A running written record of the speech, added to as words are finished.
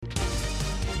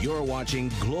You're watching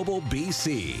Global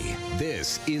BC.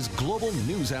 This is Global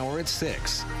News Hour at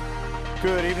 6.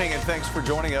 Good evening and thanks for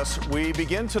joining us. We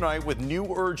begin tonight with new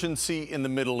urgency in the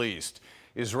Middle East.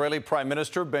 Israeli Prime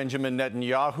Minister Benjamin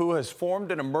Netanyahu has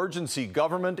formed an emergency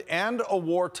government and a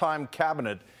wartime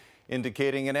cabinet,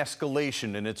 indicating an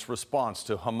escalation in its response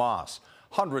to Hamas.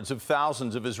 Hundreds of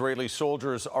thousands of Israeli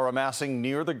soldiers are amassing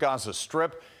near the Gaza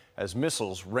Strip as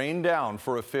missiles rain down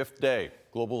for a fifth day.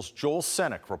 Global's Joel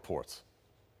Senek reports.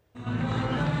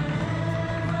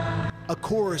 A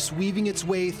chorus weaving its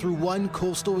way through one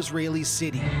coastal Israeli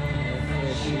city.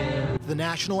 The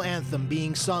national anthem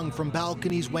being sung from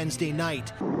balconies Wednesday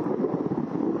night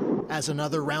as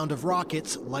another round of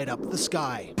rockets light up the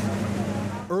sky.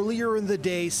 Earlier in the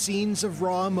day, scenes of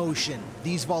raw emotion.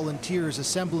 These volunteers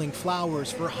assembling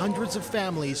flowers for hundreds of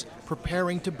families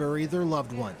preparing to bury their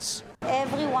loved ones.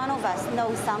 Every one of us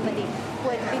knows somebody who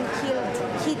had been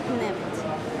killed, kidnapped,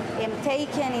 and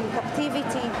taken in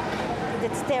captivity.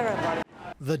 That's terrible.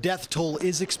 The death toll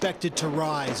is expected to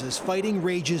rise as fighting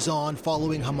rages on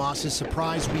following Hamas's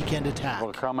surprise weekend attack.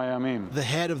 The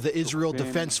head of the Israel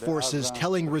Defense Forces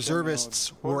telling reservists,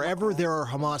 wherever there are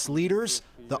Hamas leaders,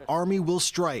 the army will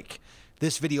strike.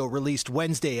 This video released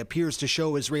Wednesday appears to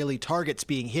show Israeli targets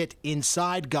being hit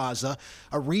inside Gaza,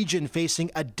 a region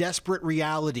facing a desperate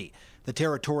reality. The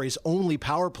territory's only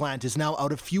power plant is now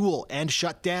out of fuel and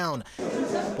shut down,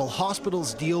 while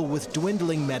hospitals deal with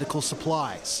dwindling medical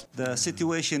supplies. The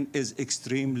situation is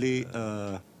extremely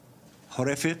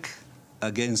horrific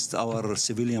against our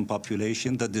civilian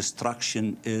population. The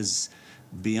destruction is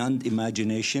beyond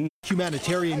imagination.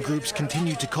 Humanitarian groups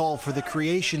continue to call for the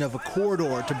creation of a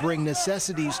corridor to bring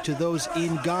necessities to those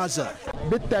in Gaza.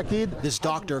 This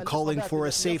doctor calling for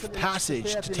a safe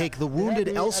passage to take the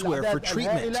wounded elsewhere for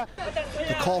treatment.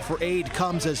 The call for aid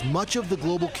comes as much of the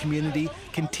global community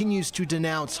continues to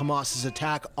denounce Hamas's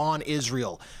attack on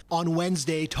Israel. On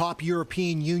Wednesday, top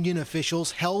European Union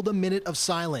officials held a minute of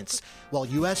silence, while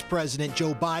U.S. President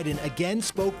Joe Biden again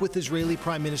spoke with Israeli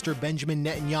Prime Minister Benjamin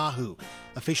Netanyahu.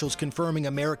 Officials confirming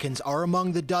Americans are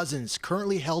among the dozens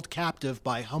currently held captive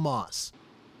by Hamas.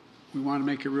 We want to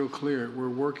make it real clear. We're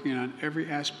working on every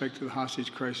aspect of the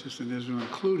hostage crisis in Israel,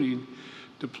 including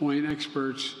deploying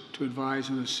experts to advise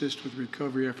and assist with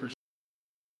recovery efforts.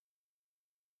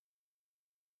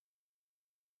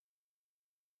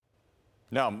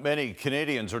 Now, many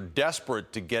Canadians are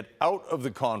desperate to get out of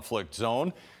the conflict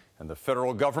zone, and the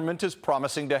federal government is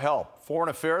promising to help. Foreign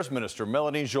Affairs Minister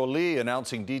Mélanie Joly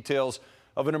announcing details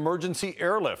of an emergency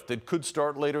airlift that could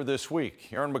start later this week.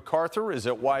 Aaron MacArthur is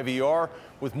at YVR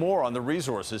with more on the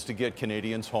resources to get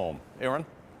Canadians home. Aaron?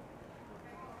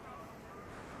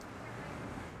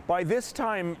 By this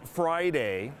time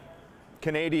Friday,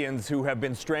 Canadians who have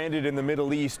been stranded in the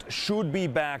Middle East should be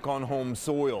back on home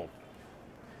soil.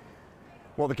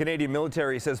 Well, the Canadian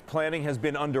military says planning has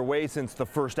been underway since the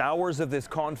first hours of this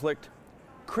conflict.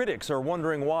 Critics are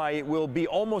wondering why it will be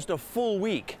almost a full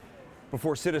week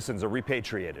before citizens are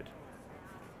repatriated.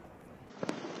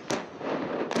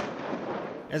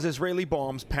 As Israeli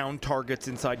bombs pound targets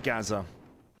inside Gaza,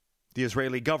 the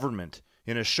Israeli government,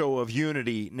 in a show of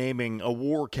unity, naming a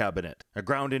war cabinet. A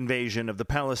ground invasion of the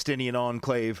Palestinian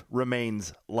enclave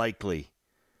remains likely.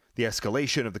 The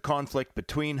escalation of the conflict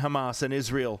between Hamas and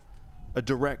Israel, a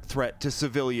direct threat to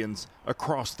civilians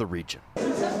across the region.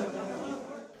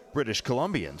 British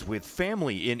Columbians with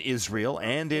family in Israel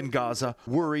and in Gaza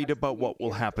worried about what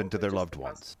will happen to their loved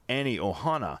ones. Annie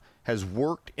Ohana has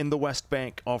worked in the West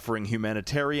Bank offering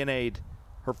humanitarian aid.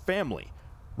 Her family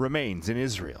remains in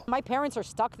Israel. My parents are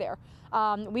stuck there.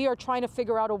 We are trying to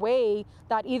figure out a way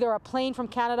that either a plane from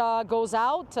Canada goes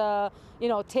out to,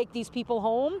 take these people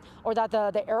home, or that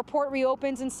the airport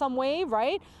reopens in some way,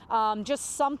 right?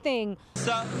 Just something.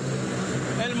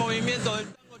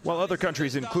 While other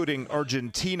countries, including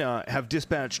Argentina, have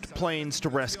dispatched planes to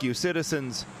rescue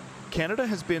citizens, Canada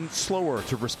has been slower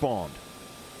to respond.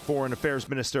 Foreign Affairs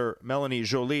Minister Mélanie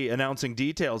Joly announcing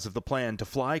details of the plan to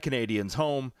fly Canadians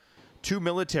home. 2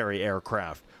 military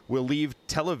aircraft will leave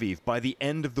Tel Aviv by the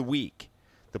end of the week.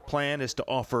 The plan is to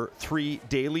offer 3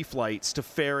 daily flights to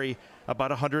ferry about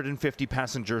 150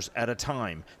 passengers at a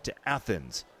time to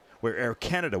Athens, where Air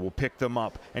Canada will pick them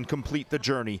up and complete the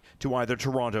journey to either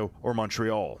Toronto or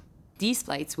Montreal. These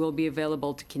flights will be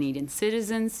available to Canadian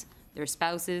citizens, their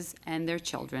spouses, and their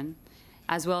children,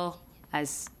 as well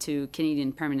as to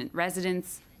Canadian permanent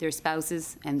residents, their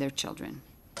spouses, and their children.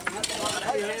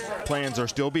 Plans are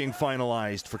still being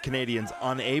finalized for Canadians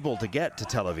unable to get to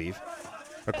Tel Aviv.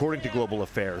 According to Global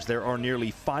Affairs, there are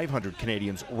nearly 500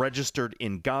 Canadians registered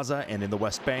in Gaza and in the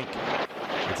West Bank.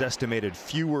 It's estimated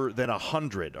fewer than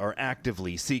 100 are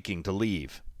actively seeking to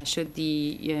leave. Should the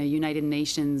United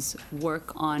Nations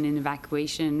work on an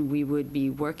evacuation, we would be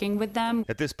working with them.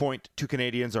 At this point, 2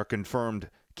 Canadians are confirmed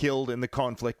killed in the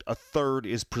conflict. A third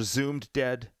is presumed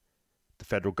dead. The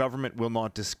federal government will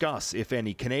not discuss if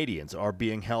any Canadians are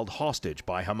being held hostage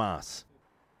by Hamas.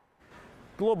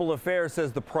 Global Affairs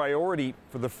says the priority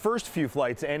for the first few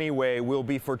flights anyway will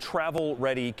be for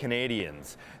travel-ready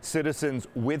Canadians, citizens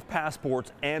with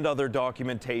passports and other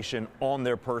documentation on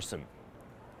their person.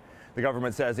 The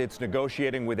government says it's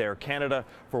negotiating with Air Canada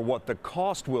for what the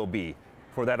cost will be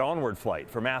for that onward flight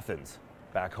from Athens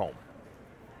back home.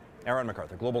 Aaron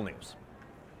MacArthur, Global News.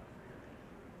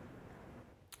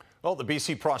 Well, the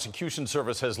BC Prosecution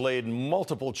Service has laid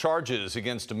multiple charges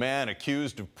against a man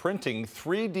accused of printing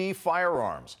 3D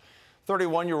firearms.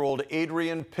 31-year-old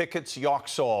Adrian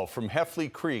Picketts-Yoxall from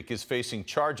Heffley Creek is facing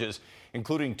charges,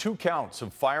 including 2 counts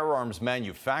of firearms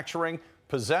manufacturing,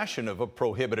 possession of a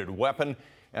prohibited weapon,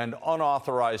 and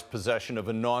unauthorized possession of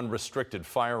a non-restricted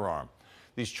firearm.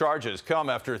 These charges come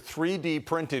after 3D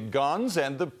printed guns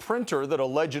and the printer that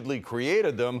allegedly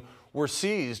created them were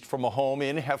seized from a home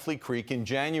in Heffley Creek in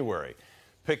January.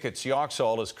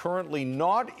 Picketts-Yoxall is currently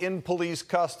not in police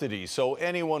custody, so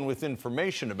anyone with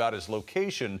information about his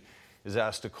location is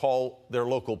asked to call their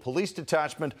local police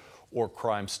detachment or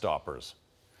Crime Stoppers.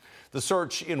 The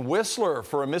search in Whistler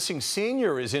for a missing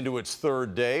senior is into its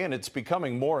 3rd day, and it's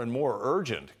becoming more and more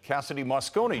urgent. Cassidy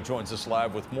Mosconi joins us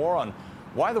live with more on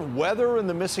why the weather and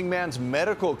the missing man's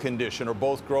medical condition are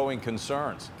both growing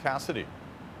concerns. Cassidy.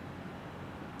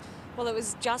 Well, it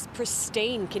was just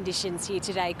pristine conditions here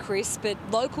today, Chris, but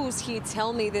locals here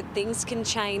tell me that things can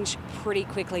change pretty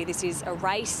quickly. This is a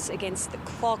race against the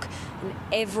clock and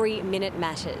every minute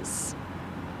matters.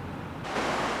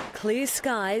 Clear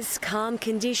skies, calm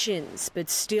conditions, but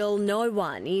still no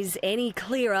one is any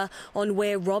clearer on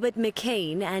where Robert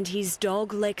McKean and his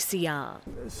dog Lexi are.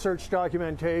 Search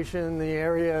documentation, the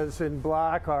areas in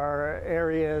black are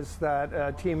areas that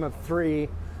a team of 3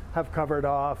 have covered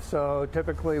off, so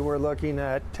typically we're looking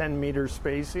at 10-meter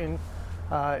spacing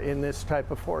in this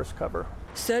type of forest cover.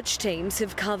 Search teams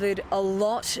have covered a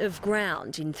lot of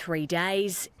ground in 3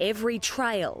 days, every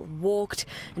trail walked,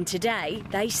 and today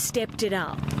they stepped it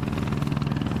up.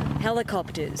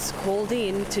 Helicopters called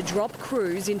in to drop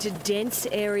crews into dense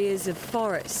areas of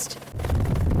forest.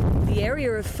 The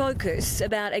area of focus,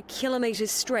 about a kilometre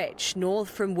stretch north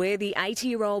from where the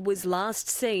 80-year-old was last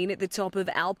seen at the top of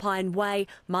Alpine Way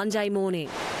Monday morning.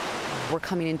 We're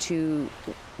coming into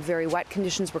very wet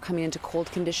conditions, we're coming into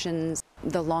cold conditions.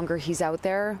 The longer he's out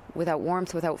there, without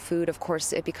warmth, without food, of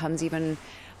course, it becomes even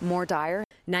more dire.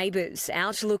 Neighbours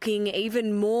out looking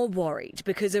even more worried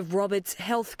because of Robert's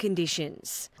health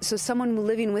conditions. So someone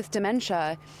living with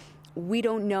dementia, we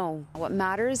don't know. What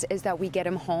matters is that we get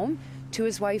him home to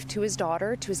his wife, to his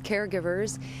daughter, to his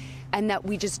caregivers, and that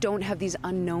we just don't have these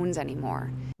unknowns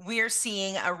anymore. We're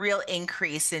seeing a real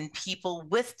increase in people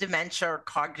with dementia or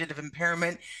cognitive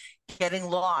impairment getting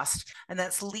lost, and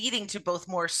that's leading to both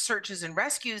more searches and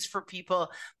rescues for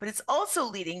people, but it's also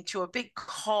leading to a big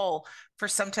call for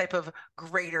some type of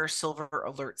greater silver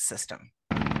alert system.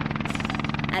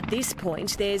 At this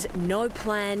point, there's no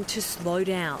plan to slow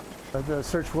down. The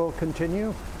search will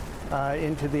continue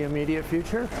into the immediate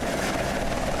future.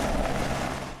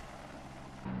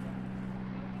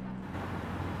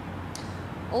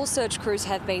 All search crews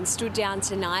have been stood down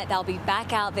tonight. They'll be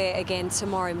back out there again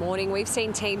tomorrow morning. We've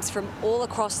seen teams from all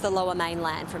across the Lower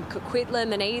Mainland, from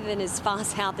Coquitlam and even as far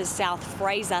south as South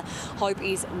Fraser. Hope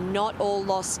is not all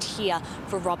lost here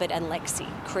for Robert and Lexi.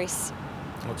 Chris.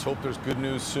 Let's hope there's good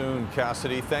news soon,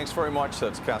 Cassidy. Thanks very much.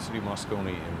 That's Cassidy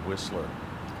Mosconi in Whistler.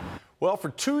 Well, for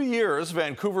 2 years,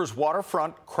 Vancouver's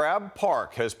waterfront Crab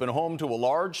Park has been home to a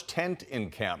large tent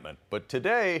encampment. But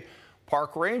today,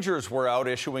 park rangers were out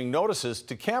issuing notices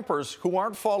to campers who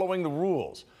aren't following the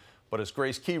rules. But as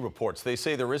Grace Key reports, they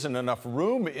say there isn't enough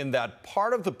room in that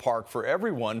part of the park for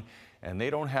everyone, and they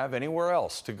don't have anywhere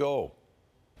else to go.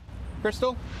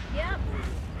 Crystal? Yep.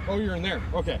 Oh, you're in there.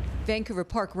 Okay. Vancouver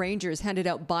Park Rangers handed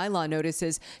out bylaw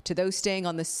notices to those staying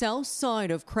on the south side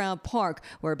of Crab Park,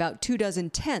 where about 24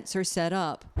 tents are set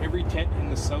up. Every tent in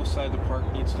the south side of the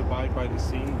park needs to abide by the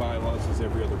same bylaws as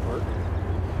every other park,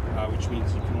 which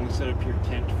means you can only set up your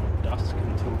tent from dusk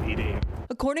until 8 a.m.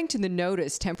 According to the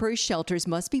notice, temporary shelters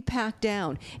must be packed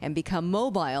down and become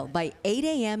mobile by 8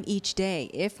 a.m. each day.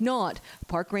 If not,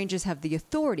 park rangers have the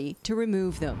authority to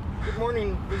remove them. Good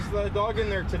morning. Is the dog in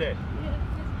there today? Yeah.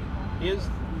 He is?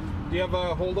 Do you have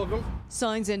a hold of him?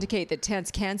 Signs indicate that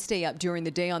tents can stay up during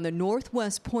the day on the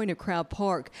northwest point of Crab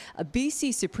Park. A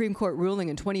BC Supreme Court ruling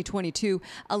in 2022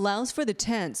 allows for the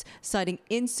tents, citing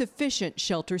insufficient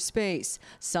shelter space.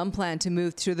 Some plan to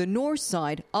move to the north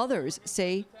side. Others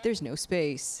say there's no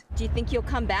space. Do you think you'll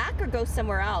come back or go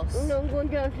somewhere else? No, I'm going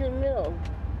down to the middle.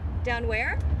 Down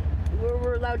where? Where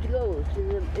we're allowed to go, to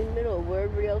in the middle, where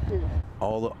everybody else is.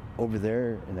 All over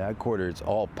there in that quarter, it's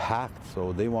all packed,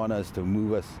 so they want us to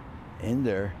move us in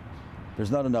there. There's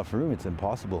not enough room, it's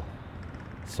impossible.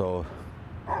 So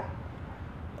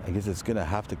I guess it's gonna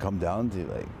have to come down to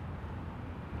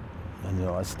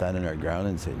us standing our ground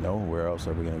and say, no, where else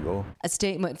are we gonna go? A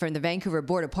statement from the Vancouver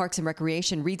Board of Parks and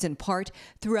Recreation reads in part,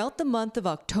 throughout the month of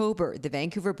October, the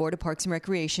Vancouver Board of Parks and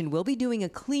Recreation will be doing a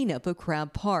cleanup of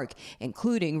Crab Park,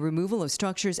 including removal of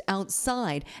structures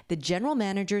outside the general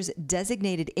manager's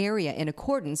designated area in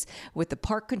accordance with the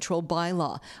park control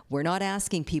bylaw. We're not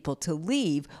asking people to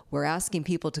leave, we're asking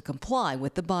people to comply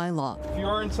with the bylaw. If you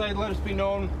are inside, let us be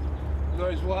known.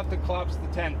 Otherwise, we'll have to collapse the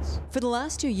tents. For the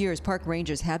last 2 years, park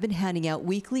rangers have been handing out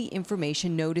weekly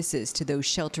information notices to those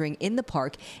sheltering in the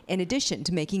park, in addition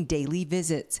to making daily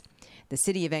visits. The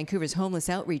City of Vancouver's homeless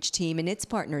outreach team and its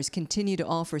partners continue to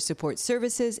offer support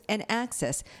services and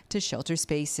access to shelter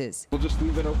spaces. We'll just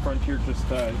leave it out front here.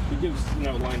 It gives an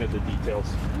outline of the details.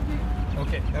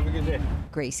 Okay, have a good day.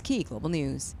 Grace Key, Global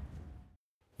News.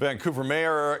 Vancouver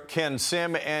Mayor Ken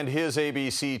Sim and his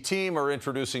ABC team are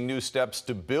introducing new steps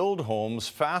to build homes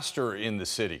faster in the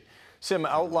city. Sim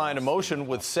outlined a motion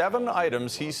with 7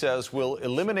 items he says will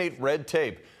eliminate red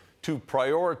tape to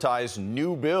prioritize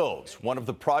new builds. One of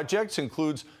the projects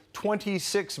includes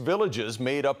 26 villages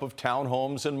made up of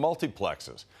townhomes and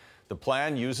multiplexes. The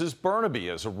plan uses Burnaby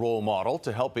as a role model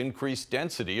to help increase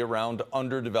density around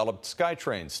underdeveloped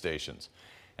SkyTrain stations.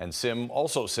 And Sim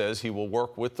also says he will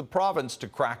work with the province to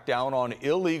crack down on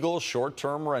illegal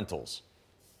short-term rentals.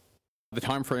 The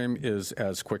time frame is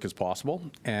as quick as possible,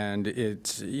 and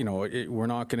we're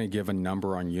not going to give a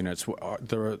number on units.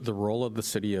 The role of the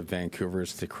City of Vancouver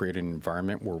is to create an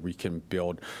environment where we can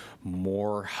build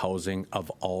more housing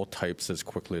of all types as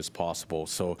quickly as possible.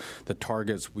 So the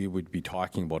targets we would be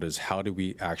talking about is how do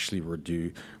we actually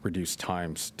reduce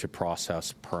times to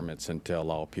process permits and to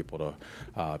allow people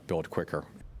to build quicker.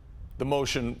 The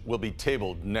motion will be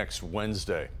tabled next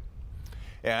Wednesday.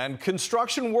 And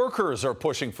construction workers are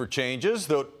pushing for changes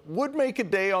that would make a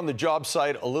day on the job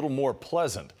site a little more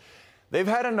pleasant. They've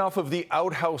had enough of the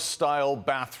outhouse-style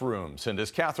bathrooms, and as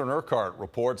Catherine Urquhart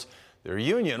reports, their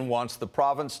union wants the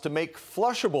province to make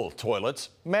flushable toilets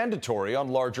mandatory on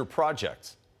larger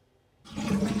projects.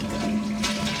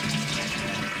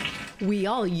 We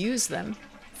all use them.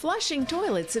 Flushing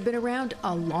toilets have been around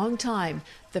a long time.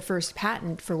 The first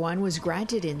patent for one was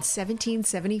granted in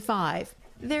 1775.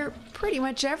 They're pretty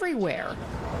much everywhere.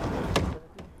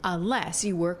 Unless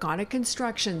you work on a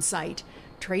construction site.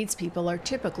 Tradespeople are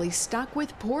typically stuck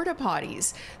with porta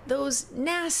potties, those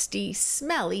nasty,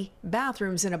 smelly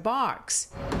bathrooms in a box.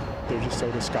 They're just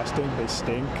so disgusting. They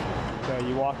stink.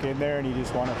 You walk in there and you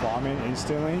just want to vomit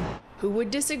instantly. Who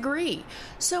would disagree?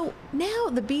 So now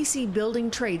the BC Building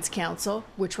Trades Council,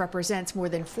 which represents more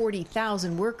than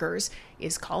 40,000 workers,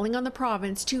 is calling on the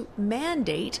province to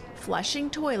mandate flushing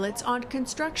toilets on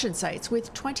construction sites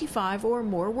with 25 or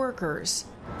more workers.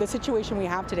 The situation we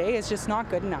have today is just not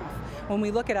good enough. When we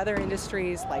look at other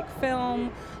industries like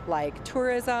film, like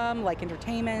tourism, like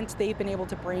entertainment, they've been able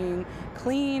to bring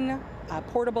clean,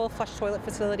 portable flush toilet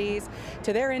facilities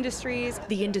to their industries.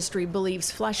 The industry believes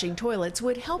flushing toilets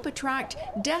would help attract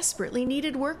desperately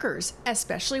needed workers,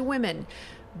 especially women.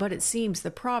 But it seems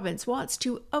the province wants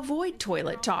to avoid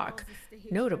toilet talk,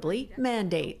 notably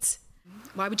mandates.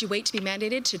 Why would you wait to be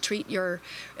mandated to treat your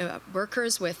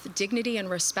workers with dignity and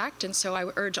respect? And so I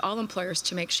urge all employers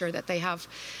to make sure that they have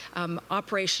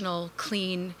operational,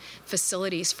 clean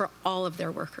facilities for all of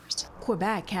their workers.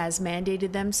 Quebec has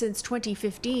mandated them since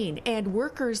 2015, and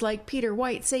workers like Peter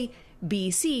White say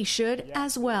BC should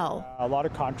as well. A lot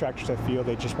of contractors, I feel,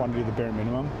 they just want to do the bare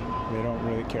minimum. They don't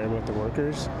really care about the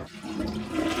workers.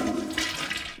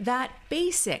 That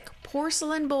basic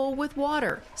porcelain bowl with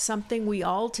water, something we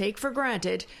all take for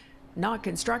granted, not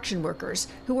construction workers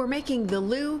who are making the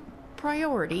loo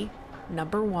priority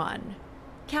number one.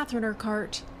 Catherine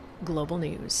Urquhart, Global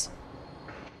News.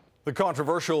 The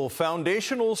controversial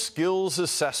Foundational Skills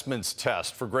Assessments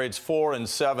test for grades 4 and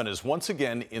 7 is once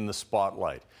again in the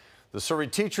spotlight. The Surrey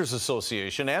Teachers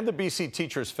Association and the BC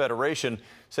Teachers Federation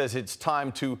says it's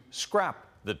time to scrap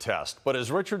the test. But as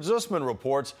Richard Zussman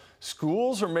reports,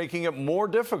 schools are making it more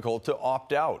difficult to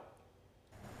opt out.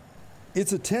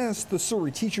 It's a test the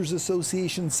Surrey Teachers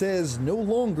Association says no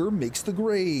longer makes the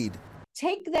grade.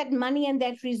 take that money and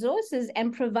that resources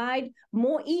and provide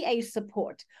more EA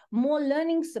support, more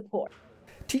learning support.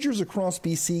 Teachers across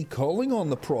BC calling on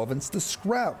the province to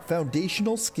scrap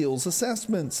foundational skills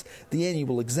assessments, the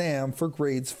annual exam for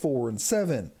grades 4 and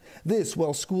 7. This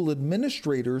while school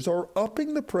administrators are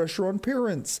upping the pressure on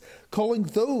parents, calling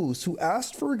those who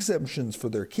asked for exemptions for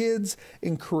their kids,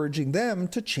 encouraging them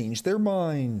to change their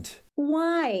mind.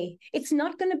 Why? It's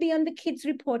not going to be on the kids'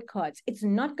 report cards. It's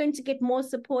not going to get more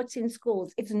supports in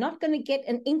schools. It's not going to get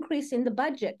an increase in the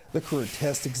budget. The current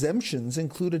test exemptions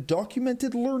include a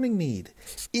documented learning need,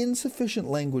 insufficient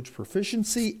language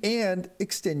proficiency, and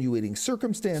extenuating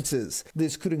circumstances.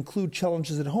 This could include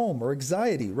challenges at home or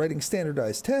anxiety, writing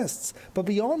standardized tests. But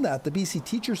beyond that, the BC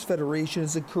Teachers Federation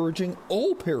is encouraging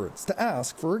all parents to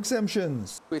ask for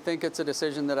exemptions. We think it's a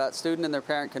decision that a student and their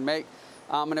parent can make.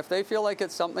 And if they feel like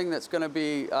it's something that's going to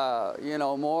be,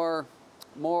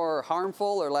 more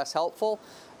harmful or less helpful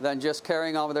than just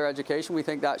carrying on with their education, we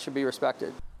think that should be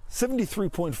respected.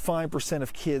 73.5%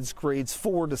 of kids grades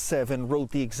 4 to 7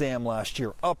 wrote the exam last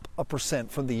year, up 1%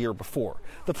 from the year before.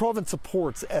 The province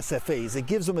supports SFAs. It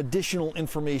gives them additional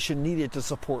information needed to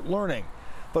support learning.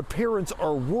 But parents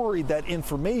are worried that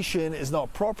information is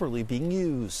not properly being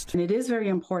used. And it is very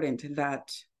important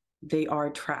that they are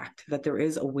tracked, that there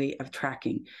is a way of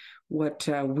tracking. What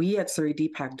we at Surrey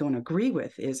DPAC don't agree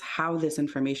with is how this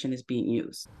information is being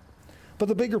used. But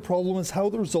the bigger problem is how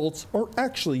the results are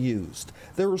actually used.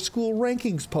 There are school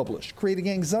rankings published, creating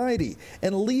anxiety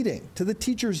and leading to the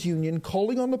teachers' union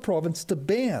calling on the province to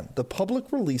ban the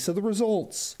public release of the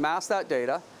results. Mask that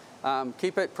data,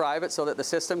 keep it private so that the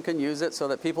system can use it, so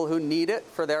that people who need it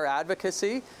for their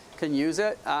advocacy can use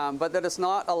it, but that it's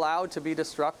not allowed to be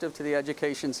destructive to the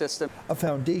education system. A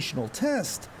foundational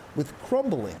test with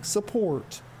crumbling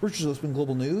support. Richard Zussman,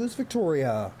 Global News,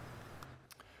 Victoria.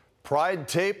 Pride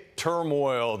tape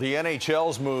turmoil. The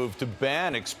NHL's move to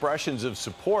ban expressions of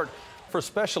support for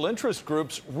special interest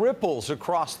groups ripples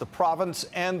across the province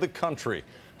and the country.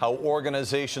 How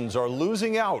organizations are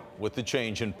losing out with the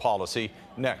change in policy.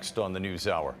 Next on the News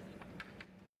Hour.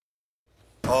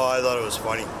 Oh, I thought it was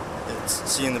funny.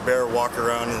 Seeing the bear walk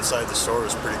around inside the store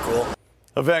was pretty cool.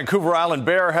 A Vancouver Island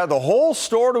bear had the whole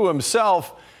store to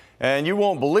himself, and you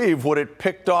won't believe what it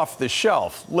picked off the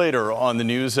shelf later on the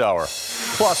News Hour.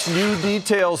 Plus, new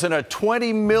details in a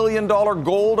 $20 million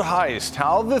gold heist.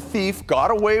 How the thief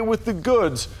got away with the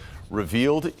goods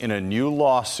revealed in a new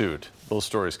lawsuit. Those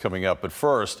stories coming up. But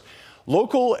first,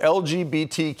 local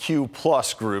LGBTQ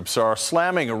plus groups are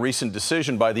slamming a recent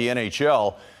decision by the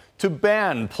NHL to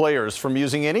ban players from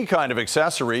using any kind of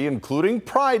accessory, including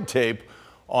pride tape,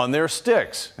 on their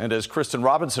sticks. And as Kristen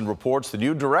Robinson reports, the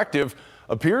new directive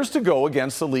appears to go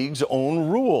against the league's own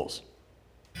rules.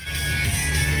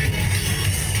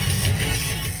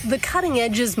 The Cutting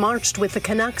Edges marched with the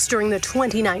Canucks during the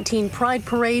 2019 Pride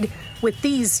Parade. With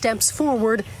these steps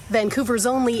forward, Vancouver's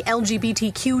only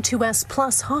LGBTQ2S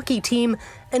plus hockey team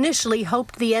initially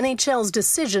hoped the NHL's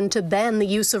decision to ban the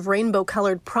use of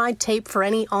rainbow-colored pride tape for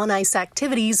any on-ice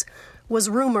activities was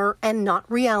rumor and not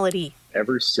reality.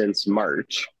 Ever since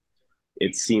March,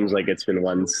 it seems like it's been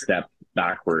one step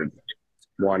backward,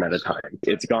 one at a time.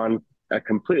 It's gone a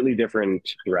completely different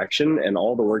direction, and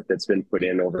all the work that's been put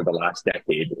in over the last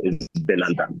decade has been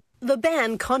undone. The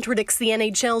ban contradicts the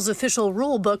NHL's official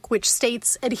rule book, which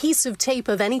states adhesive tape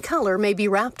of any color may be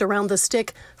wrapped around the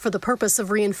stick for the purpose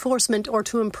of reinforcement or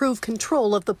to improve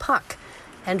control of the puck,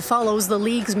 and follows the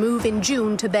league's move in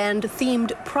June to ban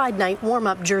themed Pride Night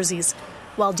warm-up jerseys.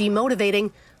 While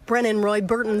demotivating, Brennan Roy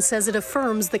Burton says it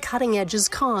affirms the Cutting Edge's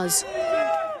cause.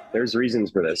 There's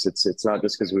reasons for this. It's not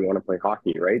just because we want to play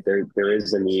hockey, right? There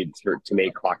is a need to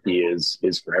make hockey is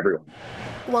for everyone.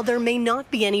 While there may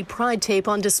not be any pride tape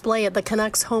on display at the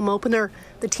Canucks home opener,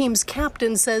 the team's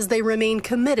captain says they remain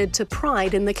committed to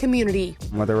pride in the community.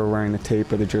 Whether we're wearing the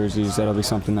tape or the jerseys, that'll be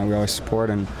something that we always support,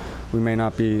 and we may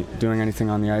not be doing anything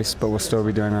on the ice, but we'll still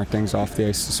be doing our things off the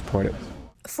ice to support it.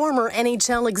 Former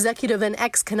NHL executive and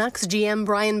ex-Canucks GM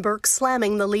Brian Burke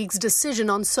slamming the league's decision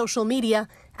on social media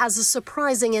as a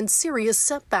surprising and serious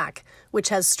setback, which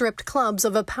has stripped clubs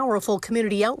of a powerful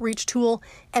community outreach tool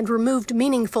and removed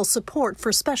meaningful support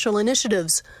for special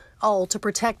initiatives, all to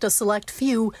protect a select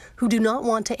few who do not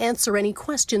want to answer any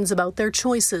questions about their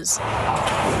choices.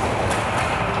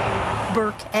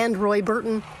 Burke and Roy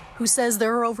Burton, who says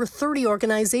there are over 30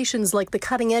 organizations like the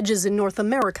Cutting Edges in North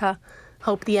America,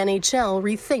 hope the NHL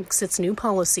rethinks its new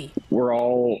policy. We're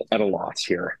all at a loss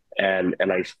here. And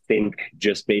I think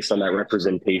just based on that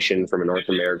representation from a North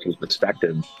American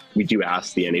perspective, we do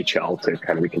ask the NHL to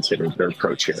kind of reconsider their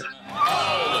approach here.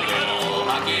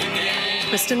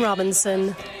 Kristen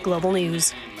Robinson, Global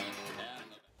News.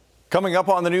 Coming up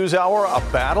on the News Hour, a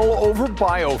battle over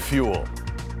biofuel.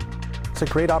 It's a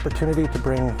great opportunity to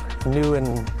bring new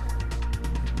and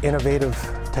innovative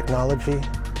technology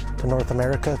to North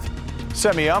America.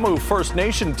 Semiahmoo First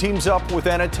Nation teams up with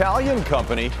an Italian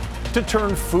company to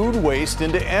turn food waste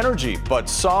into energy, but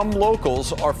some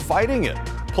locals are fighting it.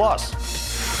 Plus,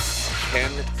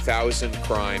 10,000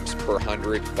 crimes per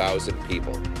 100,000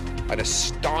 people. An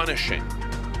astonishing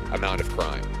amount of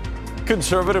crime.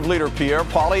 Conservative leader Pierre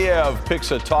Poilievre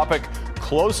picks a topic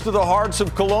close to the hearts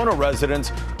of Kelowna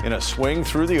residents in a swing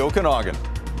through the Okanagan.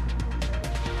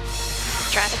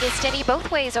 Traffic is steady both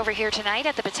ways over here tonight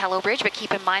at the Patello Bridge, but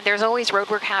keep in mind there's always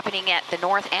roadwork happening at the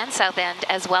north and south end,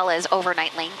 as well as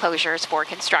overnight lane closures for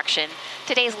construction.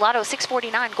 Today's Lotto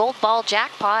 649 Gold Ball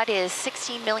jackpot is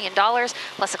 $16 million,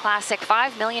 plus a classic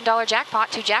 $5 million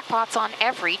jackpot, 2 jackpots on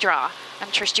every draw. I'm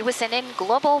Trish Jewison in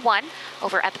Global One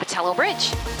over at the Patello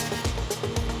Bridge.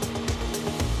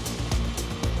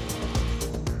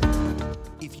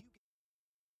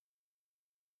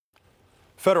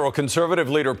 Federal Conservative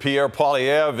leader Pierre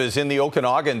Poilievre is in the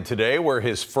Okanagan today, where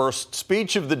his first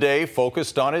speech of the day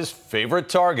focused on his favorite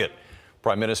target,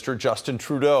 Prime Minister Justin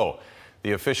Trudeau.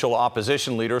 The official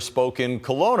opposition leader spoke in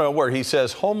Kelowna, where he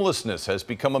says homelessness has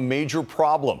become a major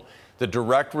problem, the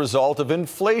direct result of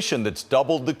inflation that's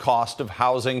doubled the cost of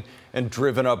housing and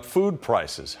driven up food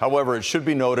prices. However, it should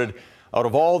be noted, out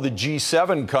of all the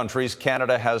G7 countries,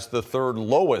 Canada has the third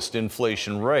lowest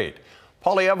inflation rate.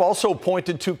 Poilievre also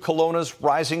pointed to Kelowna's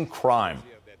rising crime.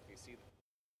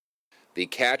 The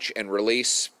catch and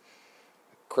release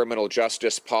criminal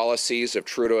justice policies of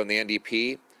Trudeau and the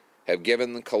NDP have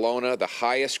given Kelowna the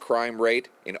highest crime rate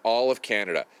in all of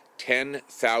Canada,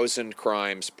 10,000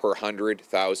 crimes per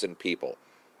 100,000 people.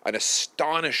 An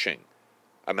astonishing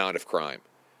amount of crime.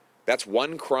 That's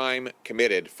 1 crime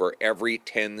committed for every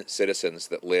 10 citizens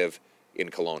that live in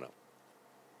Kelowna.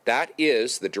 That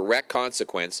is the direct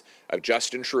consequence of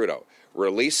Justin Trudeau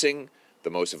releasing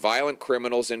the most violent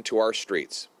criminals into our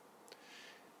streets,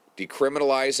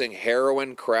 decriminalizing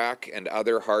heroin, crack, and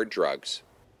other hard drugs.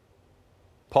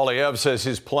 Poilievre says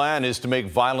his plan is to make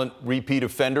violent repeat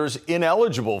offenders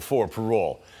ineligible for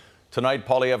parole. Tonight,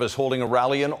 Poilievre is holding a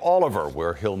rally in Oliver,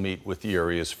 where he'll meet with the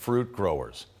area's fruit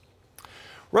growers.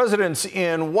 Residents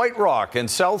in White Rock and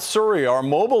South Surrey are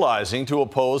mobilizing to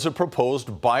oppose a proposed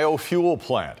biofuel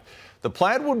plant. The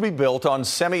plant would be built on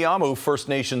Semiahmoo First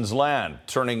Nations land,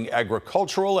 turning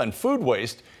agricultural and food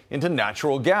waste into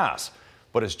natural gas.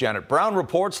 But as Janet Brown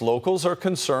reports, locals are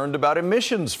concerned about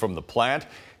emissions from the plant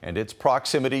and its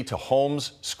proximity to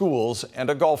homes, schools, and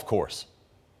a golf course.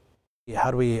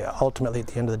 How do we ultimately, at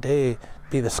the end of the day,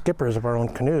 be the skippers of our own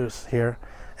canoes here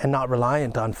and not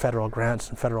reliant on federal grants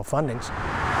and federal fundings?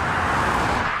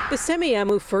 The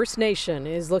Semiahmoo First Nation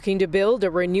is looking to build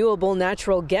a renewable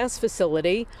natural gas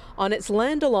facility on its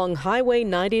land along Highway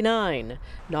 99,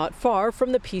 not far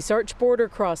from the Peace Arch border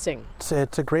crossing.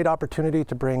 It's a great opportunity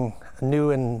to bring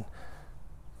new and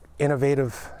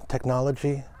innovative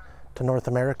technology to North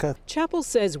America. Chappell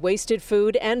says wasted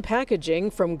food and packaging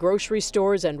from grocery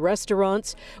stores and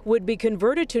restaurants would be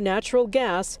converted to natural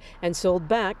gas and sold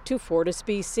back to Fortis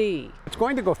BC. It's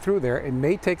going to go through there. It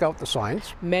may take out the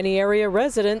signs. Many area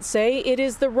residents say it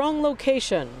is the wrong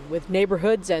location, with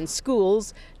neighborhoods and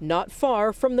schools not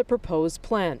far from the proposed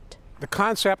plant. The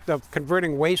concept of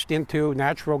converting waste into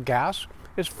natural gas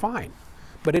is fine,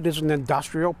 but it is an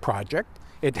industrial project.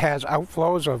 It has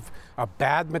outflows of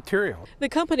bad material. The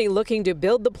company looking to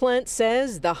build the plant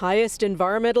says the highest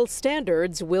environmental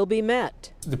standards will be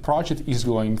met. The project is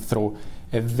going through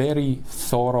a very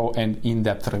thorough and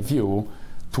in-depth review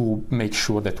to make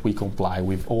sure that we comply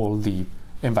with all the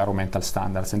environmental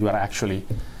standards, and we are actually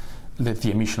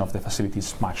the emission of the facility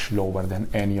is much lower than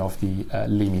any of the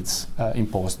limits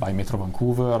imposed by Metro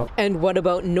Vancouver. And what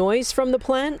about noise from the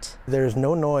plant? There's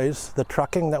no noise. The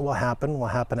trucking that will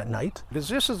happen at night. This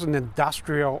is an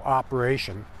industrial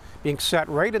operation being set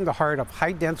right in the heart of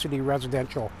high-density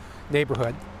residential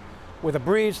neighborhood with a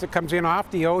breeze that comes in off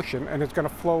the ocean, and it's going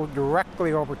to flow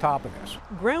directly over top of this.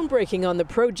 Groundbreaking on the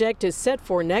project is set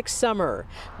for next summer,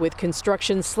 with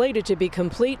construction slated to be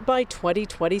complete by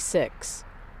 2026.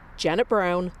 Janet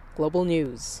Brown, Global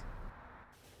News.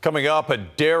 Coming up, a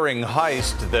daring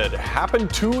heist that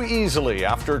happened too easily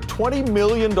after $20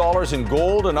 million in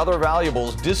gold and other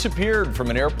valuables disappeared from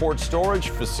an airport storage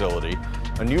facility.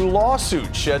 A new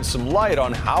lawsuit sheds some light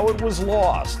on how it was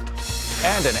lost.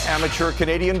 And an amateur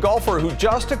Canadian golfer who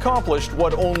just accomplished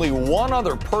what only one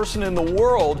other person in the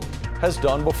world has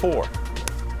done before.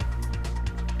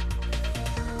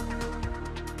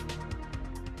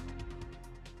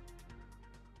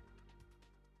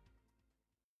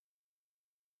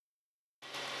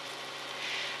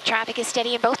 traffic is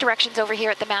steady in both directions over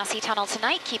here at the Massey Tunnel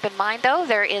tonight. Keep in mind, though,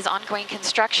 there is ongoing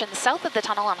construction south of the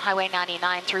tunnel on Highway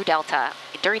 99 through Delta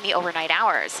during the overnight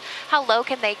hours. How low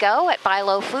can they go? At Buy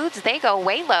Low Foods, they go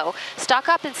way low. Stock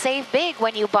up and save big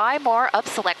when you buy more of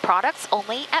select products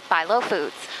only at Buy Low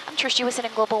Foods. I'm Trish Jewison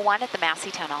in Global One at the Massey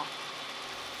Tunnel.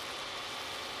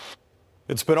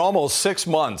 It's been almost 6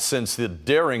 months since the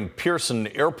daring Pearson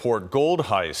Airport gold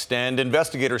heist, and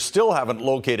investigators still haven't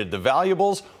located the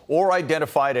valuables or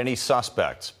identified any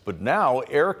suspects. But now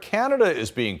Air Canada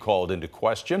is being called into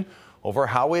question over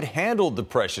how it handled the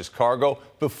precious cargo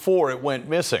before it went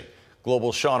missing.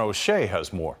 Global's Sean O'Shea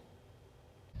has more.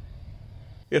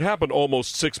 It happened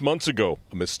almost 6 months ago,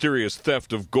 a mysterious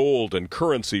theft of gold and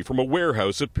currency from a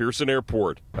warehouse at Pearson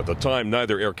Airport. At the time,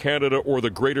 neither Air Canada or the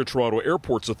Greater Toronto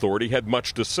Airports Authority had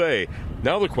much to say.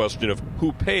 Now the question of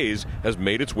who pays has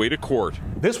made its way to court.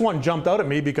 This one jumped out at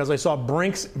me because I saw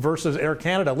Brinks versus Air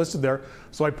Canada listed there,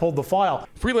 so I pulled the file.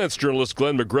 Freelance journalist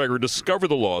Glenn McGregor discovered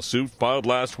the lawsuit filed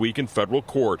last week in federal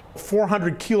court.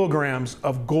 400 kilograms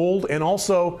of gold and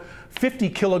also 50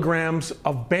 kilograms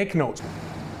of banknotes.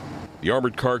 The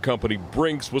armored car company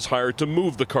Brinks was hired to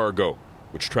move the cargo,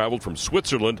 which traveled from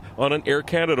Switzerland on an Air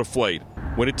Canada flight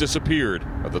when it disappeared.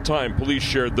 At the time, police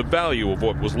shared the value of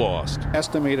what was lost.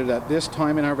 Estimated at this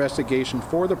time in our investigation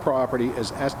for the property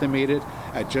is estimated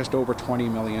at just over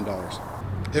 $20 million.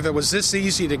 If it was this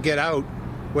easy to get out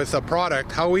with a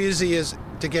product, how easy is it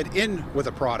to get in with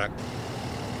a product?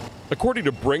 According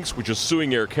to Brinks, which is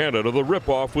suing Air Canada, the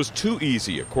ripoff was too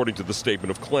easy, according to the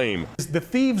statement of claim. The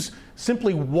thieves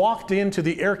simply walked into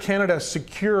the Air Canada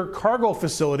secure cargo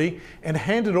facility and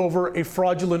handed over a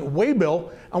fraudulent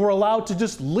waybill and were allowed to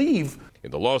just leave.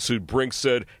 In the lawsuit, Brinks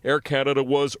said Air Canada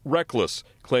was reckless,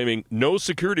 claiming no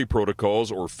security protocols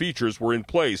or features were in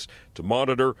place to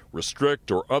monitor,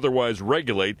 restrict, or otherwise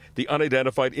regulate the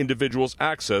unidentified individual's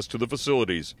access to the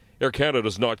facilities. Air Canada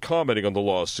is not commenting on the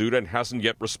lawsuit and hasn't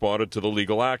yet responded to the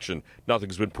legal action.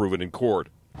 Nothing's been proven in court.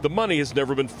 The money has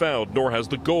never been found, nor has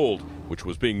the gold, which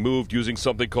was being moved using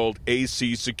something called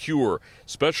AC Secure,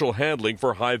 special handling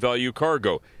for high-value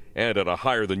cargo, and at a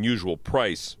higher than usual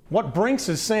price. What Brinks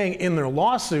is saying in their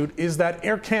lawsuit is that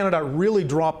Air Canada really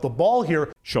dropped the ball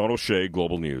here. Sean O'Shea,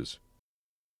 Global News.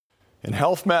 In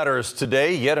Health Matters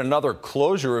today, yet another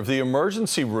closure of the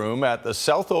emergency room at the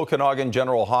South Okanagan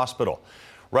General Hospital.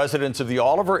 Residents of the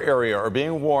Oliver area are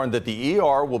being warned that the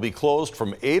ER will be closed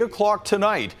from 8 o'clock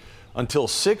tonight until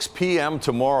 6 p.m.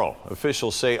 tomorrow.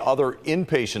 Officials say other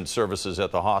inpatient services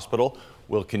at the hospital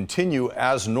will continue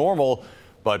as normal,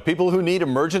 but people who need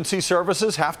emergency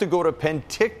services have to go to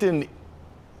Penticton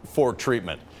for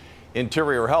treatment.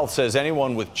 Interior Health says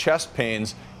anyone with chest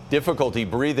pains, difficulty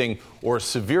breathing, or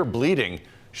severe bleeding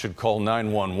should call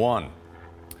 911.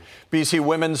 BC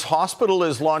Women's Hospital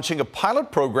is launching a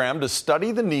pilot program to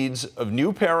study the needs of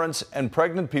new parents and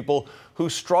pregnant people who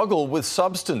struggle with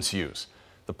substance use.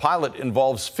 The pilot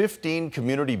involves 15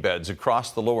 community beds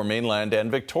across the Lower Mainland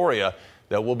and Victoria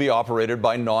that will be operated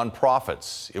by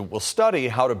nonprofits. It will study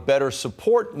how to better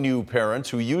support new parents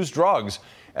who use drugs,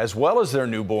 as well as their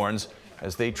newborns,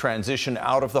 as they transition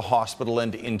out of the hospital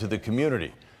and into the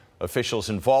community. Officials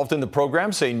involved in the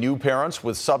program say new parents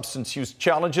with substance use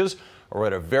challenges are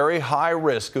at a very high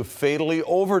risk of fatally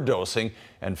overdosing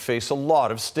and face a lot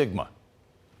of stigma.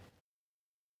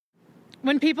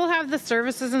 When people have the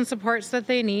services and supports that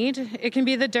they need, it can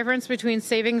be the difference between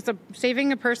saving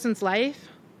a person's life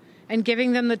and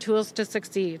giving them the tools to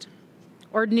succeed,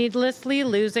 or needlessly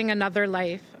losing another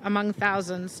life among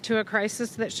thousands to a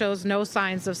crisis that shows no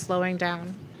signs of slowing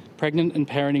down. Pregnant and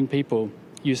parenting people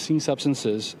using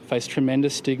substances face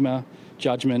tremendous stigma,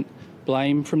 judgment,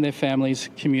 blame from their families,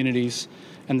 communities,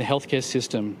 and the healthcare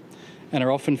system, and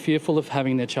are often fearful of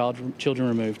having their children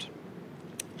removed.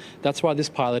 That's why this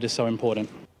pilot is so important.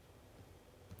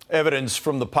 Evidence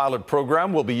from the pilot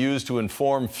program will be used to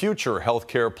inform future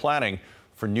healthcare planning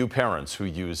for new parents who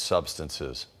use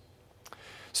substances.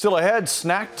 Still ahead,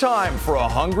 snack time for a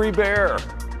hungry bear. I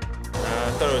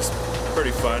thought it was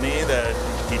pretty funny that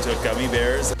he took gummy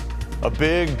bears. A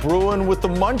big Bruin with the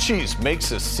munchies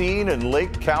makes a scene in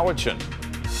Lake Cowichan.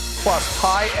 Plus,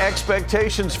 high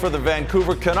expectations for the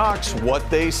Vancouver Canucks, what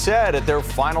they said at their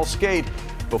final skate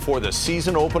before the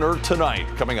season opener tonight,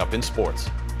 coming up in sports.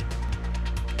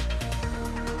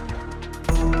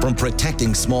 From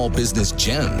protecting small business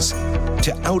gems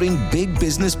to outing big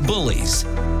business bullies,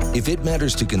 if it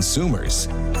matters to consumers,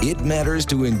 it matters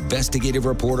to investigative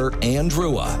reporter Ann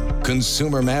Drua.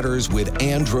 Consumer Matters with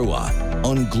Ann Drua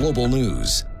on Global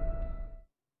News.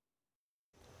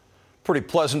 Pretty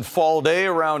pleasant fall day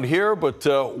around here, but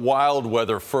wild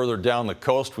weather further down the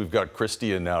coast. We've got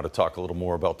Christy in now to talk a little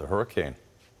more about the hurricane.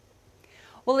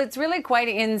 Well, it's really quite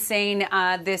insane,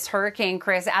 this hurricane,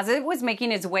 Chris. As it was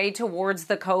making its way towards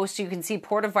the coast, you can see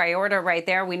Puerto Vallarta right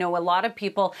there. We know a lot of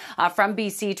people from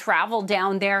BC travel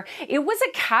down there. It was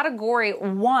a Category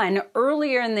 1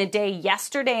 earlier in the day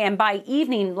yesterday, and by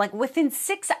evening, like within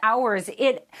 6 hours,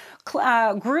 it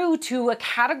grew to a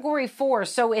Category 4.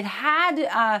 So it had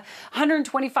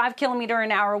 125 kilometer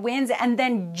an hour winds, and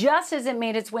then just as it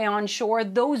made its way onshore,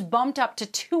 those bumped up to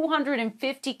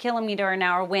 250 kilometer an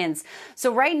hour winds.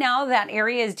 So right now, that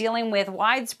area is dealing with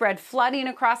widespread flooding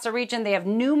across the region. They have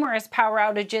numerous power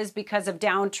outages because of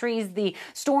downed trees. The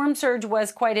storm surge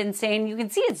was quite insane. You can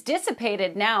see it's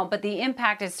dissipated now, but the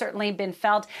impact has certainly been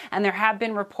felt, and there have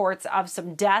been reports of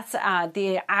some deaths.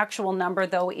 The actual number,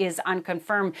 though, is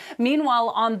unconfirmed. Meanwhile,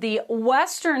 on the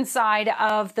western side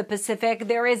of the Pacific,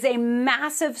 there is a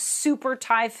massive super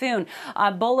typhoon,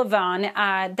 Bolivan,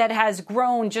 that has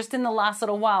grown just in the last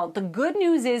little while. The good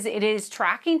news is it is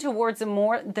tracking towards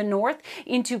the north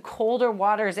into colder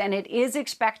waters, and it is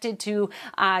expected to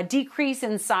decrease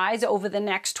in size over the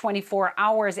next 24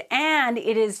 hours, and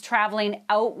it is traveling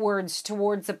outwards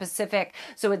towards the Pacific,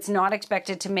 so it's not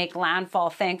expected to make landfall,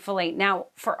 thankfully. Now,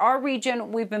 for our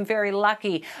region, we've been very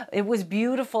lucky. It was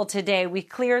beautiful today. We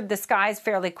cleared the skies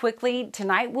fairly quickly.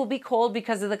 Tonight will be cold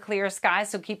because of the clear skies,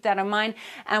 so keep that in mind.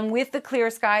 And with the clear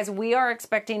skies, we are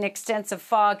expecting extensive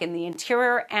fog in the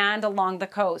interior and along the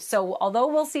coast. So although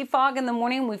we'll see fog in the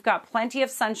morning, we've got plenty of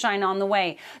sunshine on the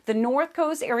way. The north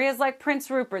coast areas like Prince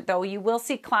Rupert, though, you will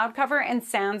see cloud cover, and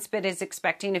Sandspit is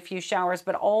expecting a few showers,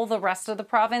 but all the rest of the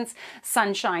province,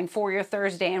 sunshine for your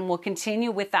Thursday, and we'll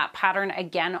continue with that pattern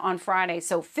again on Friday.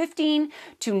 So 15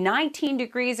 to 19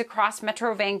 degrees across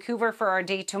Metro Vancouver for our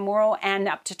day tomorrow, and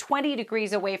up to 20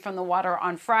 degrees away from the water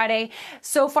on Friday.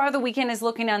 So far, the weekend is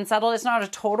looking unsettled. It's not a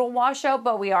total washout,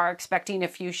 but we are expecting a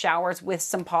few showers with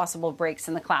some possible breaks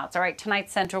in the clouds. All right,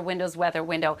 tonight's Central Windows weather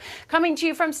window coming to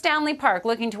you from Stanley Park,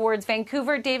 looking towards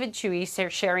Vancouver. David Chewy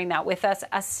sharing that with us.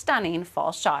 A stunning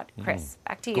fall shot. Chris,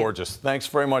 back to you. Gorgeous. Thanks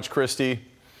very much, Christy.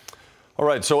 All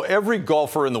right, so every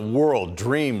golfer in the world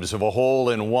dreams of a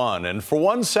hole-in-one. And for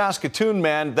one Saskatoon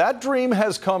man, that dream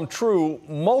has come true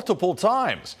multiple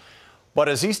times. But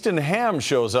as Easton Ham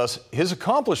shows us, his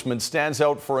accomplishment stands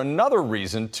out for another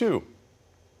reason, too.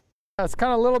 It's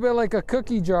kind of a little bit like a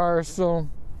cookie jar, so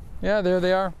yeah, there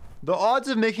they are. The odds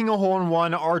of making a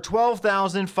hole-in-one are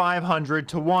 12,500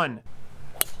 to 1.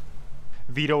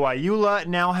 Vito Ayula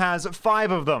now has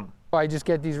 5 of them. I just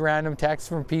get these random texts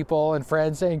from people and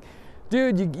friends saying,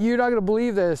 dude, you're not going to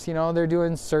believe this. You know, they're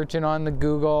doing searching on the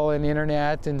Google and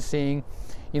internet and seeing,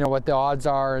 you know, what the odds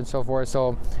are and so forth.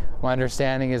 So my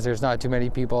understanding is there's not too many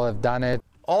people have done it.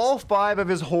 All 5 of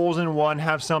his holes-in-one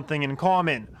have something in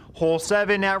common. Hole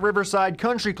 7 at Riverside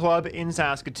Country Club in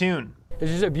Saskatoon.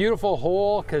 It's just a beautiful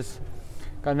hole because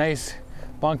got a nice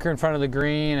bunker in front of the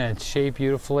green and it's shaped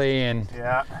beautifully, and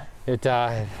yeah,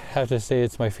 I have to say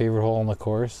it's my favorite hole on the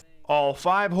course. All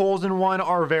 5 holes-in-one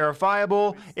are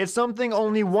verifiable. It's something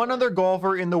only one other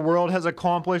golfer in the world has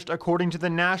accomplished according to the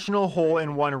National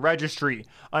Hole-in-One Registry,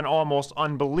 an almost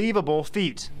unbelievable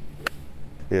feat.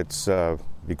 It's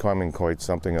becoming quite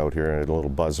something out here, and a little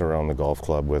buzz around the golf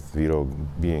club with Vito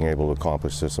being able to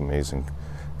accomplish this amazing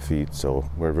feat. So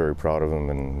we're very proud of him,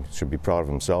 and should be proud of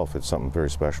himself. It's something very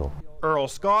special. Earl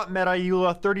Scott met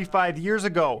Ayula 35 years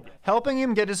ago, helping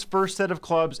him get his first set of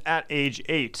clubs at age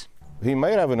 8. He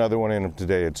might have another one in him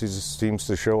today. It just seems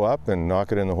to show up and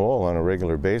knock it in the hole on a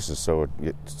regular basis. So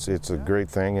it's a great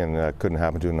thing, and couldn't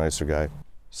happen to a nicer guy.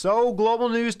 So Global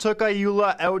News took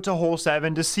Ayula out to hole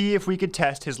 7 to see if we could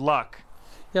test his luck.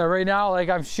 Yeah, right now, like,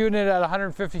 I'm shooting it at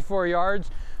 154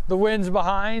 yards. The wind's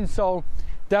behind, so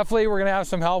definitely we're gonna have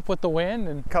some help with the wind.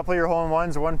 And a couple of your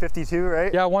hole-in-ones, 152,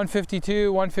 right? Yeah,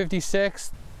 152,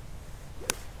 156.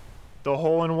 The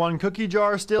hole-in-one cookie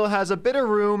jar still has a bit of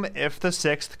room if the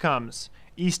 6th comes.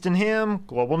 Easton Ham,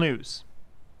 Global News.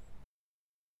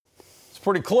 It's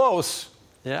pretty close.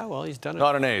 Yeah, well, he's done it.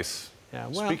 Not an ace. Yeah,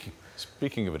 well.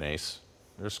 Speaking of an ace,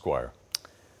 there's Squire.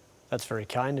 That's very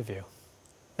kind of you.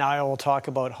 Now I will talk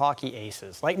about hockey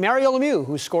aces, like Mario Lemieux,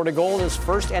 who scored a goal in his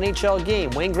first NHL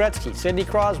game. Wayne Gretzky, Sidney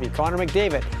Crosby, Connor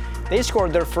McDavid, they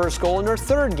scored their first goal in their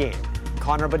 3rd game.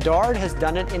 Connor Bedard has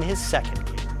done it in his 2nd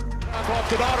game. Off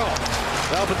to Dono.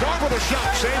 Now Bedard with a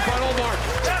shot, saved by Omar.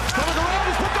 Coming around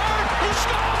is Bedard. He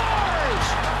scores!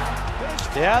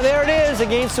 Yeah, there it is.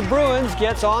 Against the Bruins,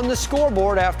 gets on the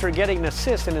scoreboard after getting an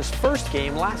assist in his first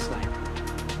game last night.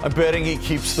 I'm betting he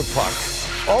keeps the puck.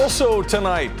 Also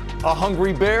tonight, a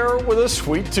hungry bear with a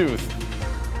sweet tooth.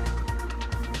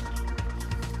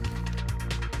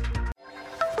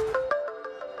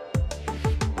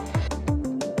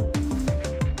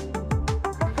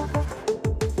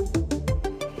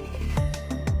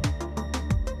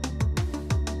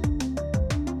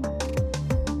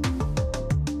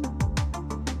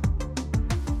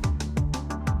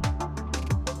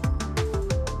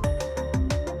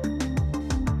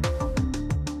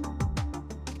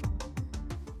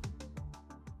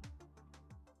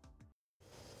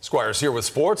 Squire's here with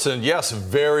sports, and yes,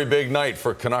 very big night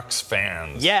for Canucks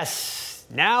fans. Yes,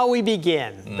 now we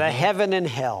begin the heaven and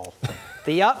hell,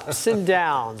 the ups and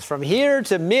downs from here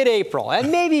to mid-April, and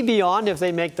maybe beyond if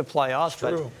they make the playoffs.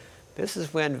 True. But this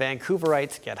is when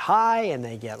Vancouverites get high and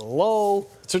they get low.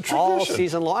 It's a tradition. All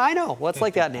season long. I know. Well, it's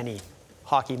like that in any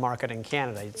hockey market in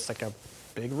Canada. It's like a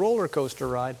big roller coaster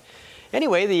ride.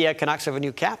 Anyway, the Canucks have a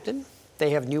new captain. They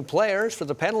have new players for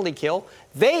the penalty kill.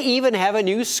 They even have a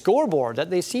new scoreboard that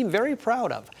they seem very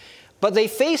proud of. But they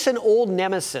face an old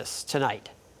nemesis tonight,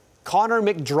 Connor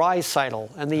McDrysaddle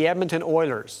and the Edmonton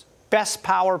Oilers. Best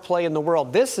power play in the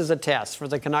world. This is a test for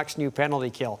the Canucks' new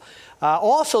penalty kill.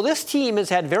 Also, this team has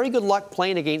had very good luck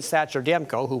playing against Thatcher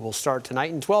Demko, who will start tonight.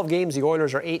 In 12 games, the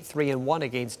Oilers are 8-3-1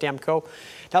 against Demko.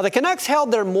 Now, the Canucks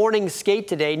held their morning skate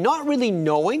today, not really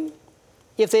knowing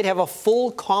if they'd have a full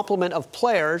complement of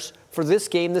players for this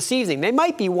game this evening. They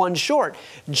might be one short.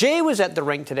 Jay was at the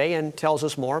rink today and tells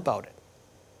us more about it.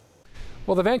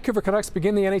 Well, the Vancouver Canucks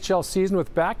begin the NHL season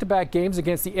with back-to-back games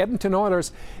against the Edmonton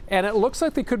Oilers, and it looks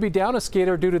like they could be down a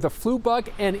skater due to the flu bug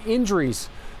and injuries.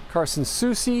 Carson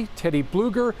Soucy, Teddy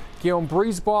Bluger, Guillaume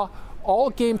Brisebois,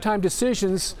 all game-time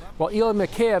decisions, while Ilya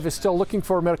Mikheyev is still looking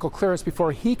for medical clearance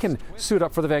before he can suit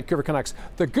up for the Vancouver Canucks.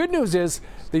 The good news is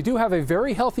they do have a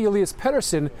very healthy Elias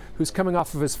Pettersson, who's coming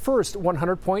off of his first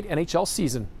 100-point NHL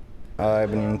season. I've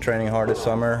been training hard this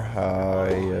summer.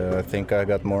 I think I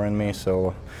got more in me,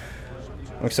 so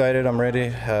I'm excited, I'm ready,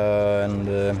 and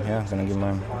I'm going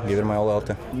to give it my all out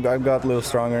there. I got a little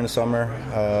stronger in the summer,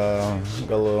 got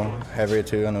a little heavier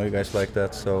too. I know you guys like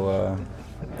that, so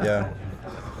yeah.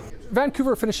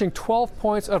 Vancouver finishing 12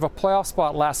 points out of a playoff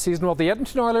spot last season, while the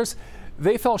Edmonton Oilers,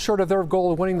 they fell short of their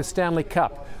goal of winning the Stanley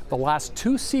Cup. The last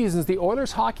 2 seasons, the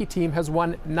Oilers hockey team has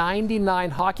won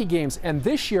 99 hockey games, and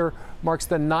this year marks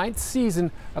the 9th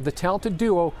season of the talented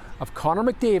duo of Connor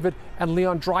McDavid and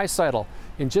Leon Draisaitl.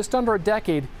 In just under a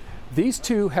decade, these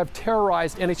two have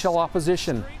terrorized NHL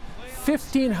opposition.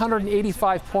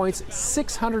 1,585 points,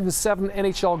 607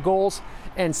 NHL goals,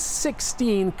 and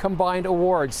 16 combined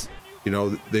awards. You know,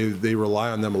 they rely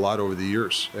on them a lot over the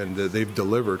years, and they've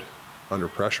delivered under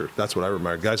pressure. That's what I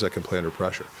admire, guys that can play under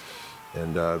pressure.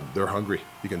 And they're hungry,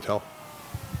 you can tell.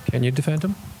 Can you defend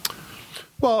them?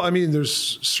 Well, I mean,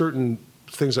 there's certain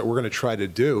things that we're going to try to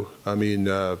do. I mean,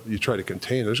 you try to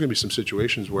contain. There's going to be some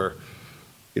situations where,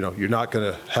 you know, you're not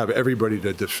going to have everybody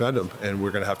to defend them, and we're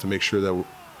going to have to make sure that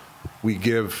we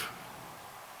give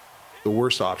the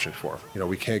worst option for him. You know,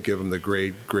 we can't give him the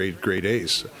grade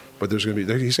A's, but he's going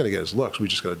to get his looks. We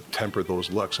just got to temper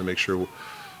those looks and make sure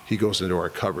he goes into our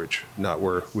coverage, not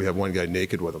where we have one guy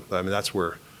naked with him. I mean, that's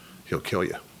where he'll kill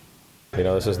you. You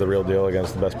know, this is the real deal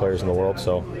against the best players in the world,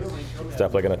 so it's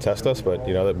definitely going to test us, but,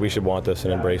 you know, that we should want this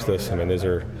and embrace this. I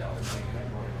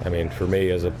mean, for me,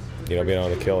 as a, you know, being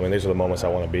on the kill, I mean, these are the moments I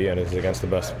want to be in. It's against the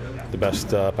best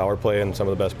power play and some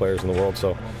of the best players in the world,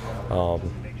 so,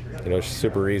 you know, it's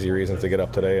super easy reasons to get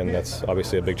up today, and that's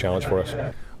obviously a big challenge for us.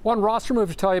 One roster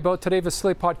move to tell you about today,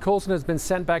 Vasily Podkolzin has been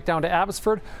sent back down to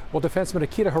Abbotsford, while defenseman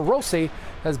Akita Hirose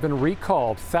has been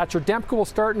recalled. Thatcher Demko will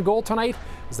start in goal tonight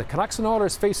as the Canucks and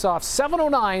Oilers face off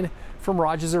 7:09 from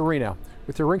Rogers Arena.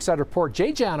 With your ringside report,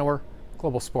 Jay Janower,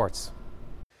 Global Sports.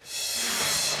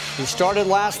 We started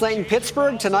last night in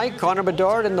Pittsburgh. Tonight, Connor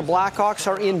Bedard and the Blackhawks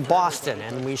are in Boston,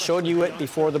 and we showed you it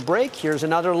before the break. Here's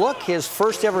another look. His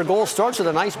first ever goal starts with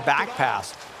a nice back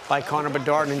pass by Connor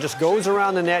Bedard and just goes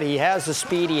around the net. He has the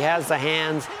speed, he has the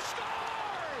hands.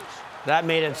 That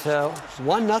made it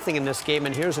 1-0 in this game,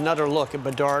 and here's another look at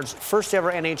Bedard's first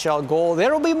ever NHL goal.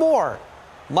 There will be more,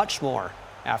 much more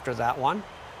after that one.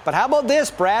 But how about this?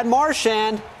 Brad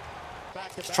Marchand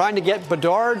is trying to get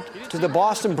Bedard to the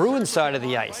Boston Bruins side of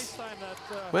the ice.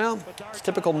 Well, it's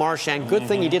typical Marchand. Good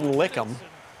thing he didn't lick him.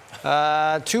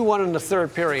 2-1 in the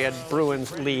third period.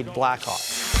 Bruins lead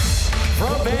Blackhawks.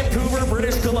 From Vancouver,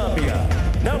 British Columbia,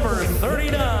 number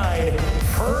 39,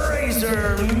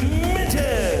 Fraser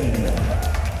Minten.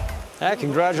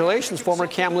 Congratulations, former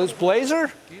Kamloops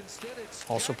Blazer.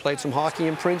 Also played some hockey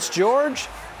in Prince George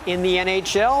in the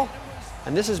NHL.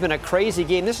 And this has been a crazy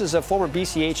game. This is a former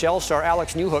BCHL star,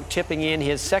 Alex Newhook, tipping in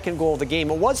his second goal of the game.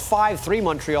 It was 5-3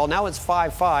 Montreal. Now it's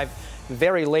 5-5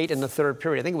 very late in the third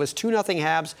period. I think it was 2-0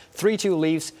 Habs, 3-2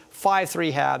 Leafs,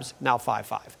 5-3 Habs, now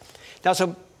 5-5. Now,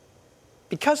 so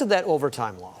because of that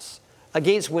overtime loss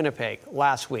against Winnipeg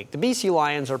last week, the BC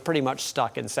Lions are pretty much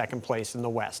stuck in second place in the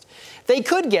West. They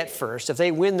could get first if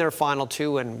they win their final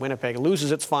 2 and Winnipeg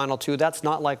loses its final 2. That's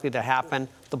not likely to happen.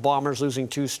 The Bombers losing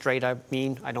 2 straight, I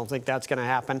don't think that's going to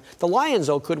happen. The Lions,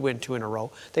 though, could win 2 in a row.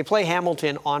 They play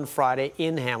Hamilton on Friday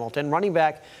in Hamilton. Running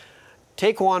back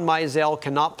Taquan Mizell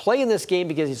cannot play in this game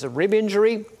because he's a rib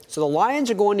injury, so the Lions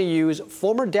are going to use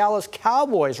former Dallas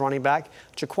Cowboys running back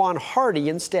Jaquan Hardy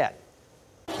instead.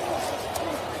 Here's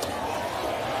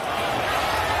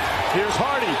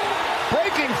Hardy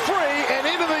breaking free and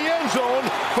into the end zone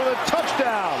for the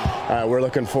touchdown. We're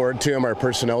looking forward to him. Our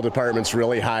personnel department's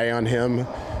really high on him.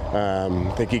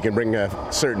 I think he can bring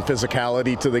a certain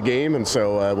physicality to the game, and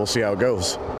so we'll see how it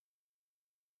goes.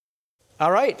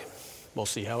 All right. We'll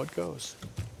see how it goes.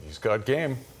 He's got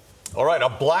game. All right, a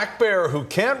black bear who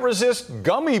can't resist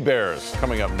gummy bears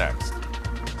coming up next.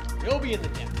 He'll be in the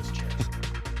dentist chair.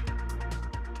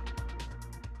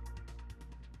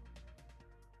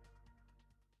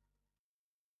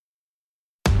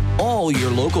 All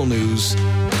your local news.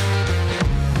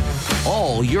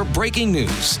 All your breaking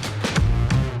news.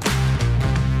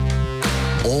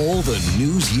 All the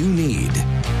news you need.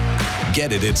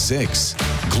 Get it at 6.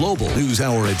 Global News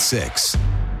Hour at 6.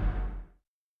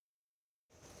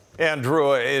 Ann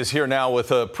Drew is here now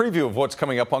with a preview of what's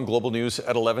coming up on Global News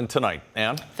at 11 tonight.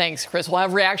 Ann? Thanks, Chris. We'll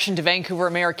have reaction to Vancouver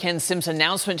Mayor Ken Sims'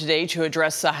 announcement today to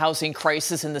address the housing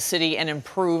crisis in the city and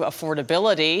improve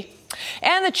affordability.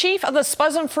 And the chief of the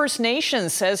Spuzum First Nation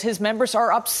says his members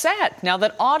are upset now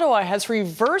that Ottawa has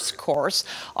reversed course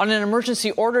on an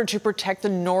emergency order to protect the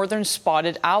northern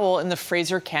spotted owl in the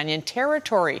Fraser Canyon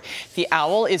territory. The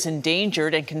owl is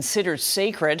endangered and considered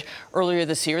sacred. Earlier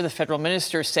this year, the federal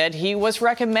minister said he was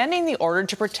recommending the order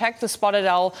to protect the spotted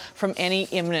owl from any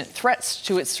imminent threats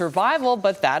to its survival,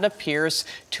 but that appears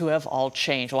to have all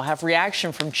changed. We'll have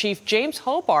reaction from Chief James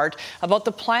Hobart about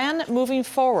the plan moving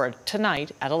forward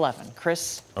tonight at 11.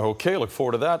 Chris? Okay, look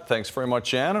forward to that. Thanks very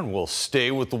much, Ann. And we'll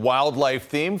stay with the wildlife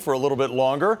theme for a little bit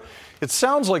longer. It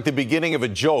sounds like the beginning of a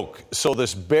joke. So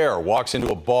this bear walks into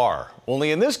a bar. Only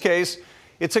in this case,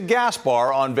 it's a gas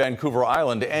bar on Vancouver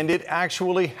Island, and it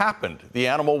actually happened. The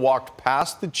animal walked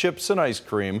past the chips and ice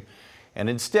cream and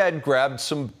instead grabbed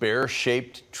some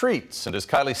bear-shaped treats. And as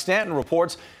Kylie Stanton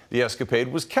reports, the escapade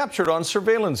was captured on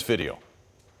surveillance video.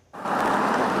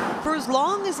 For as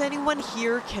long as anyone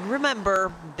here can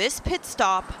remember, this pit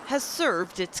stop has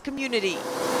served its community.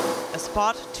 A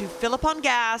spot to fill up on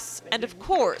gas and, of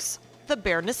course, the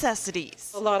bare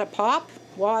necessities. A lot of pop,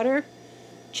 water,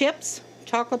 chips,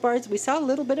 chocolate bars. We sell a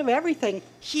little bit of everything.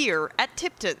 Here at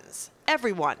Tipton's,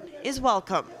 everyone is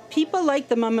welcome. People like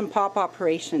the mom and pop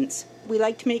operations. We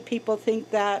like to make people think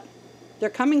that they're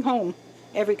coming home.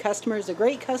 Every customer is a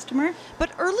great customer.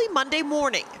 But early Monday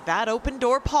morning, that open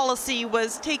door policy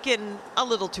was taken a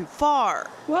little too far.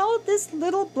 Well, this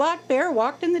little black bear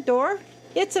walked in the door.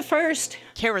 It's a first.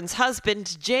 Karen's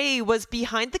husband, Jay, was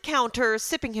behind the counter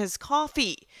sipping his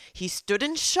coffee. He stood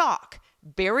in shock,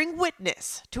 bearing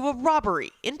witness to a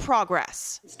robbery in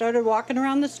progress. Started walking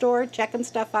around the store, checking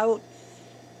stuff out,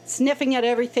 sniffing at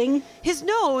everything. His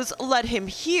nose led him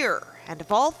here, and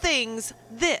of all things,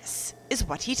 this is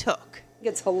what he took.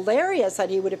 It's hilarious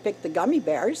that he would have picked the gummy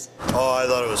bears. Oh, I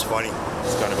thought it was funny.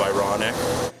 It's kind of ironic.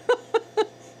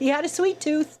 He had a sweet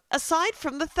tooth. Aside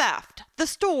from the theft, the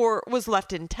store was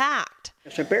left intact.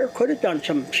 The bear could have done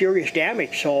some serious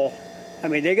damage, so, I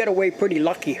mean, they got away pretty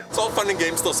lucky. It's all fun and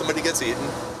games till somebody gets eaten.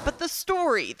 But the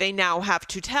story they now have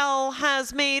to tell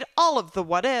has made all of the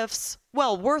what-ifs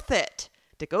well worth it.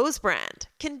 DeGozbrand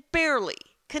can barely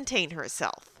contain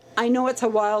herself. I know it's a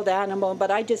wild animal,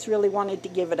 but I just really wanted to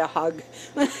give it a hug.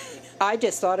 I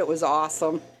just thought it was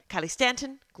awesome. Kylie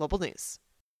Stanton, Global News.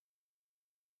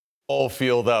 All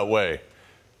feel that way,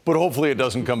 but hopefully it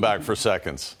doesn't come back for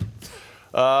seconds.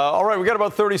 All right, we got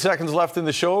about 30 seconds left in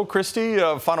the show. Christy,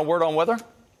 final word on weather?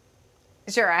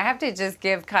 Sure, I have to just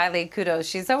give Kylie kudos.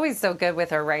 She's always so good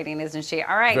with her writing, isn't she?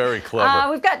 All right. Very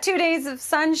clever. We've got 2 days of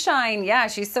sunshine. Yeah,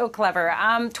 she's so clever.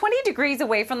 20 degrees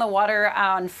away from the water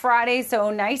on Friday,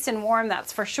 so nice and warm,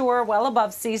 that's for sure, well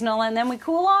above seasonal. And then we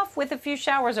cool off with a few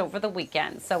showers over the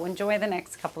weekend. So enjoy the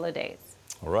next couple of days.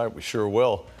 All right, we sure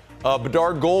will.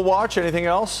 Bedard Goal Watch, anything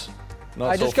else?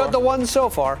 I just got the one so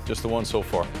far. Just the one so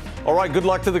far. All right, good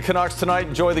luck to the Canucks tonight.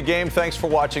 Enjoy the game. Thanks for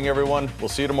watching, everyone. We'll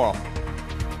see you tomorrow.